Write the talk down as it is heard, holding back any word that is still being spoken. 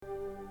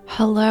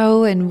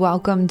Hello and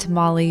welcome to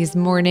Molly's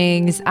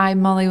Mornings.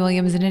 I'm Molly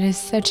Williams, and it is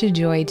such a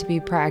joy to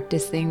be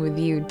practicing with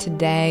you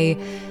today.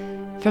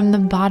 From the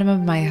bottom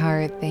of my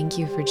heart, thank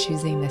you for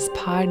choosing this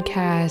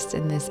podcast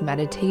and this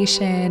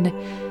meditation.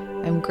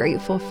 I'm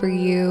grateful for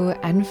you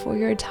and for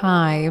your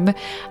time.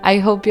 I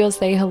hope you'll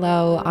say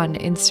hello on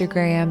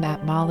Instagram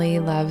at Molly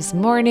Loves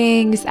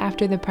Mornings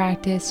after the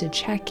practice to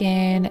check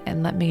in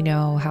and let me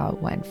know how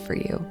it went for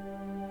you.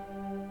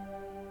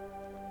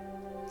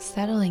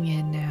 Settling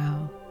in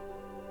now.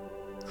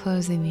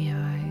 Closing the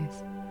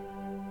eyes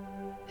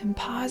and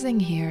pausing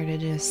here to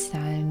just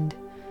send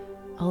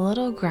a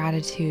little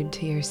gratitude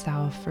to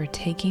yourself for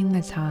taking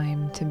the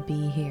time to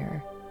be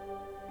here,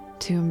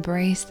 to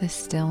embrace the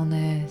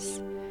stillness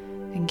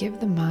and give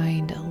the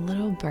mind a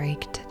little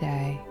break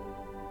today.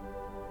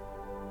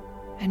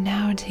 And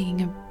now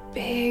taking a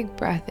big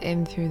breath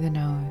in through the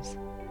nose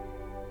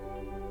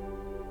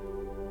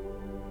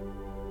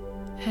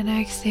and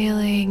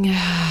exhaling,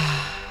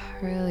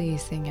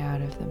 releasing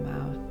out of the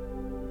mouth.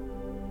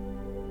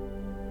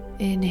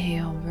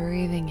 Inhale,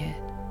 breathing in.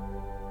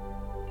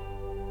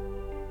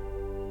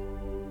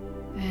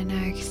 And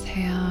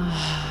exhale,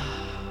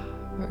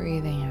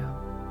 breathing out.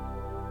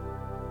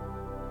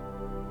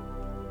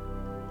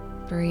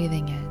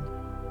 Breathing in.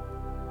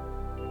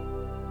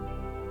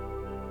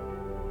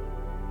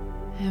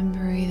 And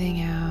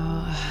breathing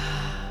out.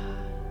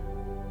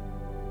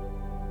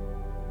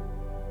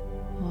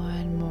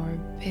 One more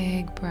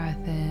big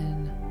breath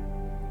in.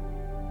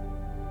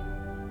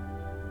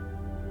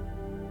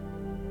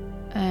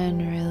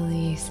 And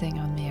releasing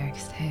on the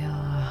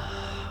exhale.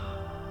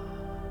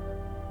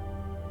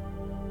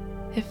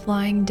 If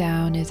lying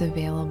down is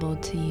available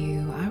to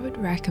you, I would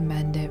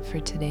recommend it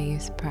for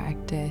today's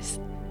practice.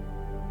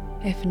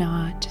 If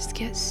not, just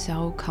get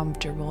so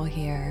comfortable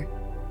here,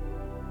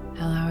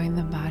 allowing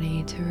the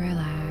body to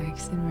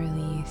relax and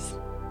release.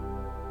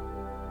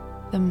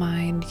 The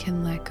mind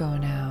can let go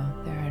now.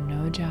 There are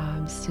no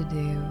jobs to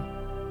do.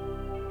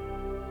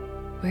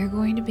 We're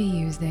going to be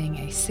using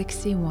a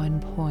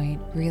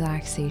 61-point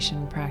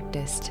relaxation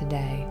practice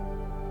today.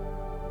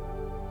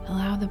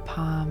 Allow the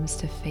palms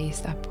to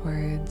face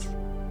upwards,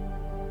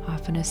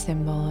 often a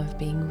symbol of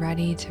being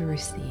ready to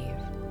receive.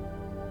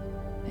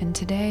 And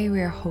today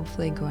we are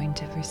hopefully going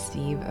to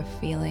receive a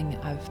feeling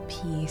of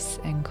peace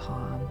and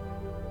calm.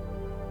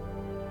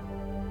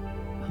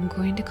 I'm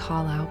going to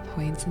call out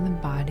points in the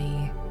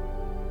body,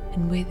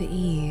 and with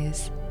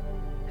ease,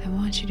 I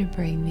want you to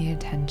bring the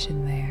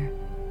attention there.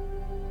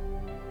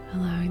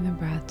 Allowing the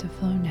breath to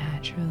flow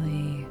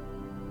naturally,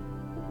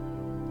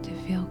 to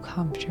feel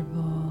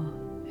comfortable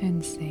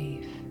and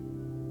safe.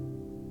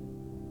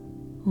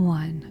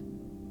 1.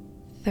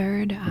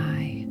 Third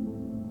eye,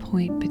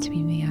 point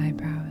between the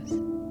eyebrows.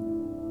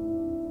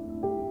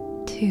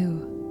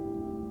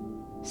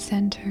 2.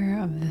 Center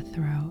of the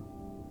throat.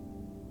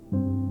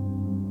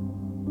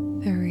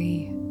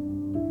 3.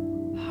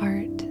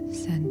 Heart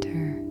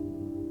center.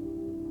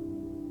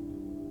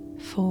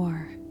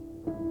 4.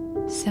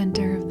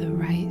 Center of the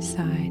right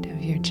side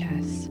of your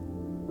chest.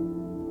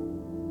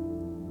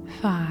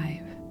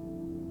 5.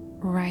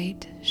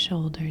 Right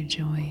shoulder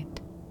joint.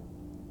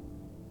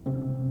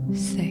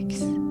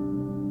 6.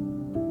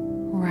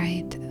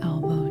 Right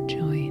elbow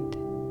joint.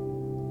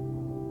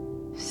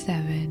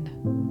 7.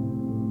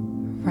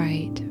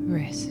 Right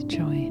wrist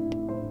joint.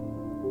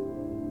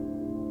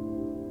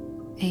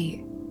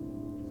 8.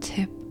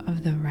 Tip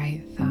of the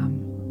right thumb.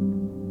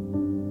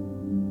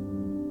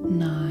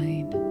 9.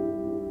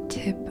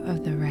 Tip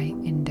of the right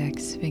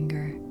index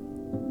finger.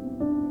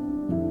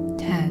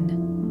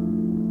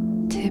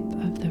 10. Tip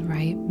of the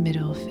right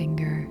middle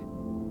finger.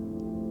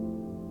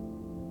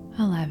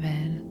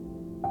 11.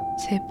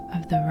 Tip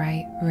of the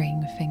right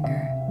ring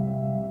finger.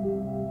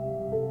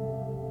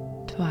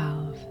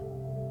 12.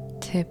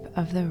 Tip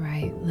of the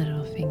right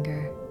little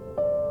finger.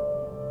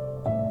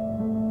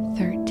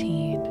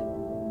 13.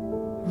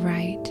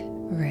 Right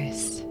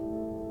wrist.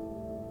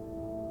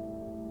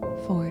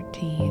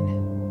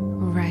 14.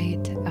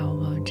 Right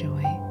elbow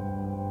joint.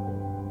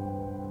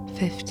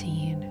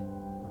 15.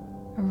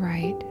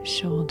 Right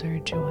shoulder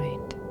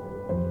joint.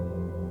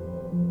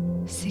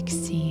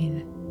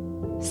 16.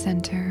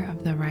 Center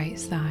of the right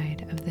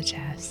side of the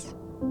chest.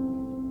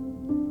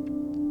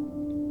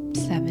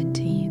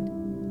 17.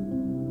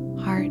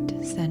 Heart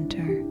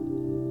center.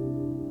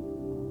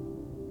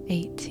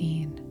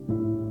 18.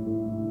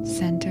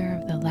 Center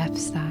of the left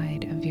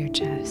side of your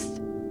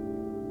chest.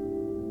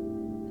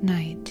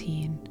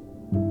 19.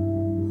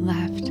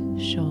 Left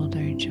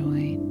shoulder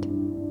joint.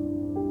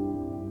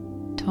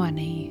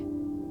 20.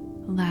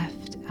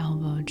 Left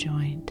elbow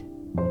joint.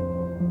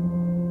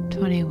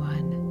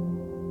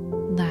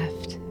 21.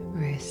 Left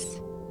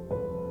wrist.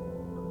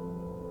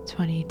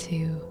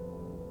 22.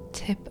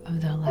 Tip of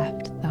the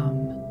left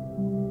thumb.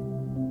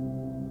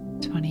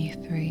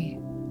 23.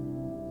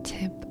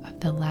 Tip of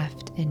the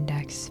left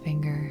index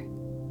finger.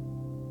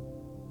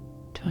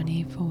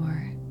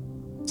 24.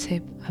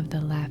 Tip of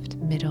the left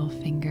middle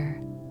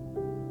finger.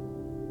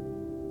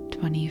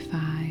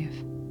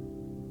 25.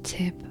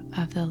 Tip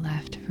of the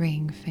left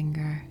ring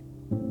finger.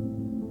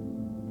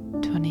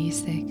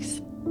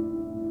 26,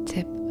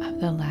 tip of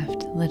the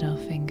left little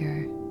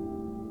finger.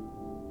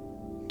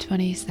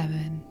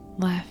 27,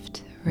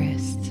 left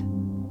wrist.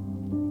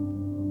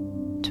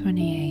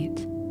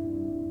 28,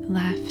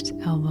 left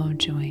elbow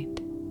joint.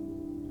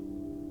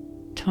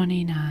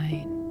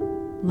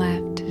 29,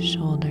 left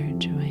shoulder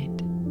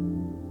joint.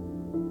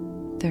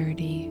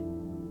 30,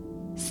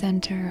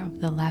 center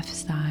of the left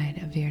side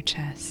of your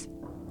chest.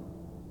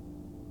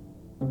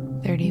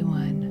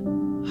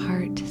 31,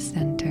 heart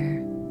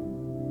center.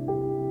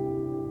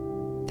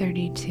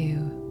 32,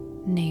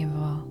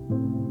 navel.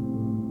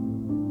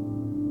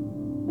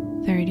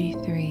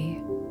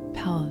 33,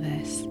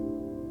 pelvis.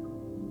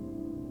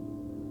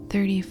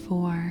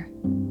 34,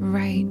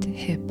 right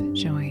hip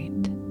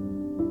joint.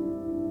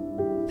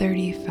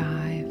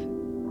 35,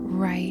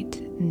 right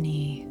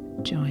knee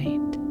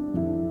joint.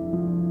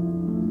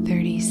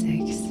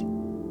 36,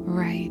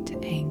 right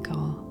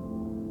ankle.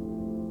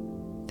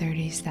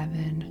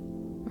 37,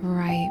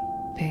 right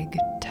big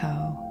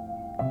toe.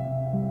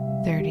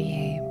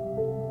 38,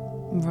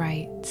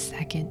 right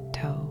second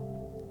toe.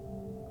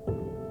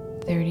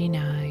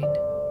 39,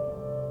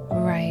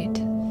 right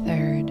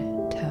third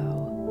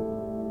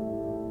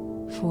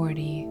toe.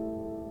 40,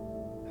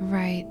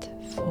 right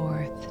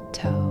fourth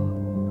toe.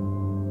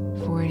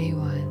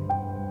 41,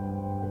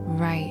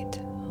 right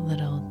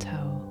little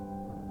toe.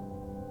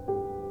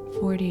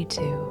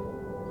 42,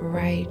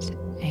 right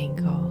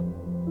ankle.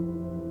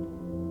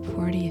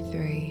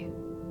 43,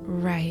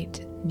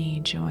 right knee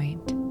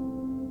joint.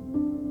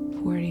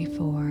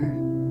 44,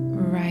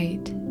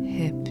 right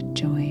hip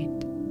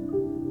joint.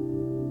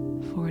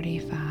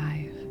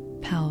 45,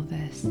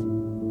 pelvis.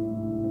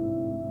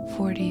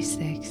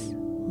 46,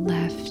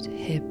 left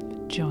hip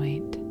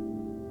joint.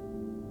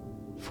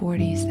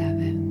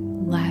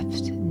 47,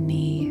 left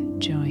knee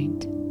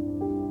joint.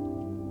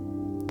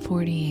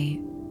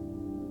 48,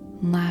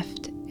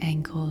 left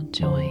ankle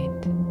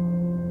joint.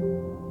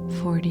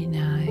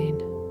 49,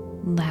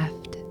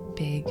 left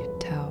big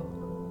toe.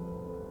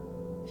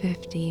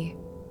 50,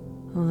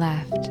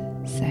 left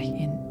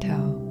second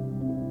toe.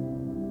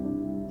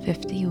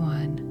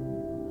 51,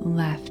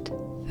 left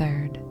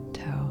third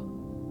toe.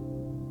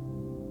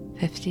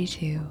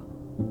 52,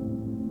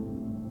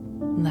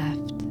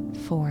 left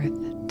fourth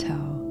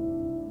toe.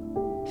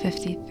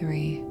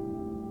 53,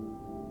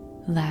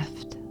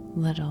 left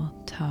little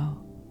toe.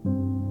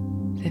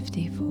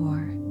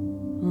 54,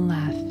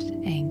 left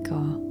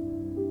ankle.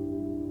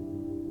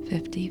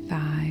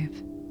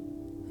 55,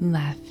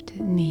 left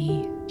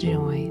knee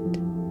joint.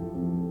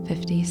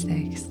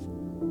 56,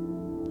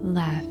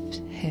 left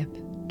hip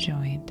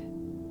joint.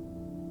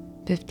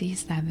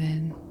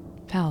 57,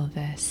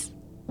 pelvis.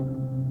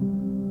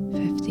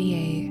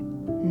 58,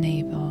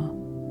 navel.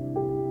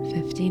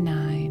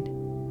 59,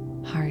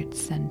 heart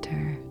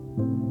center.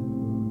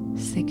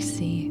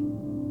 60,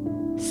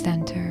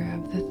 center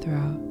of the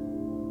throat.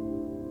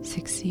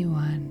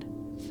 61,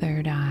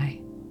 third eye.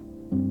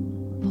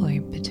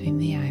 Point between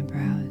the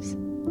eyebrows.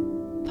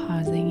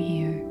 Pausing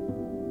here,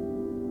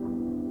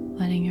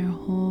 letting your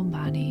whole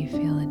body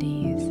feel at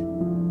ease.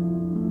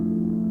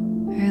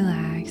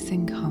 Relaxed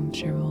and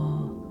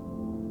comfortable,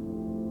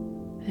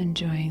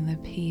 enjoying the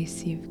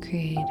peace you've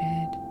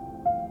created.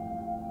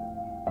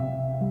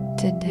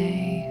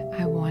 Today,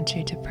 I want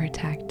you to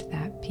protect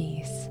that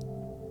peace.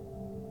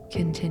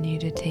 Continue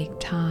to take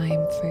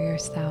time for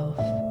yourself.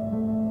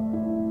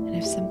 And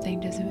if something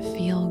doesn't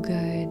feel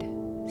good,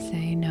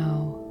 say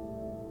no.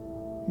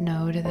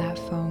 No to that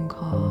phone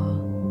call.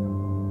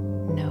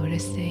 No to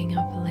staying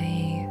up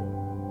late.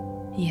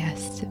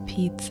 Yes to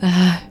pizza.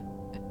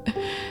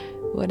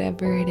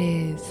 Whatever it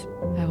is,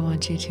 I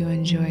want you to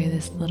enjoy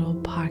this little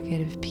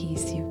pocket of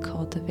peace you've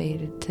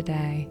cultivated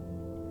today.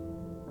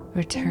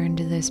 Return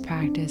to this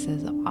practice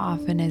as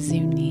often as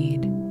you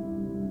need.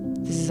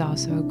 This is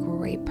also a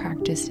great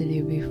practice to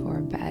do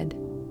before bed.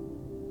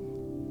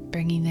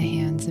 Bringing the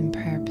hands in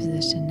prayer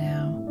position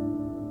now.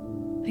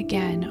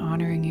 Again,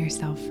 honoring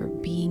yourself for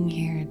being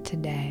here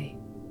today.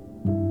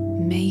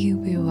 May you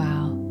be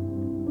well.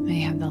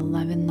 May you have the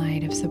love and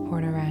light of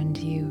support around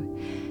you.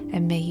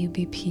 And may you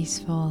be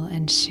peaceful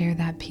and share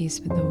that peace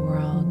with the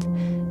world.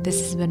 This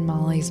has been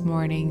Molly's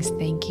Mornings.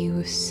 Thank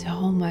you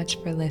so much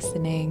for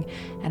listening,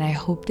 and I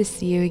hope to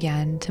see you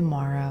again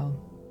tomorrow.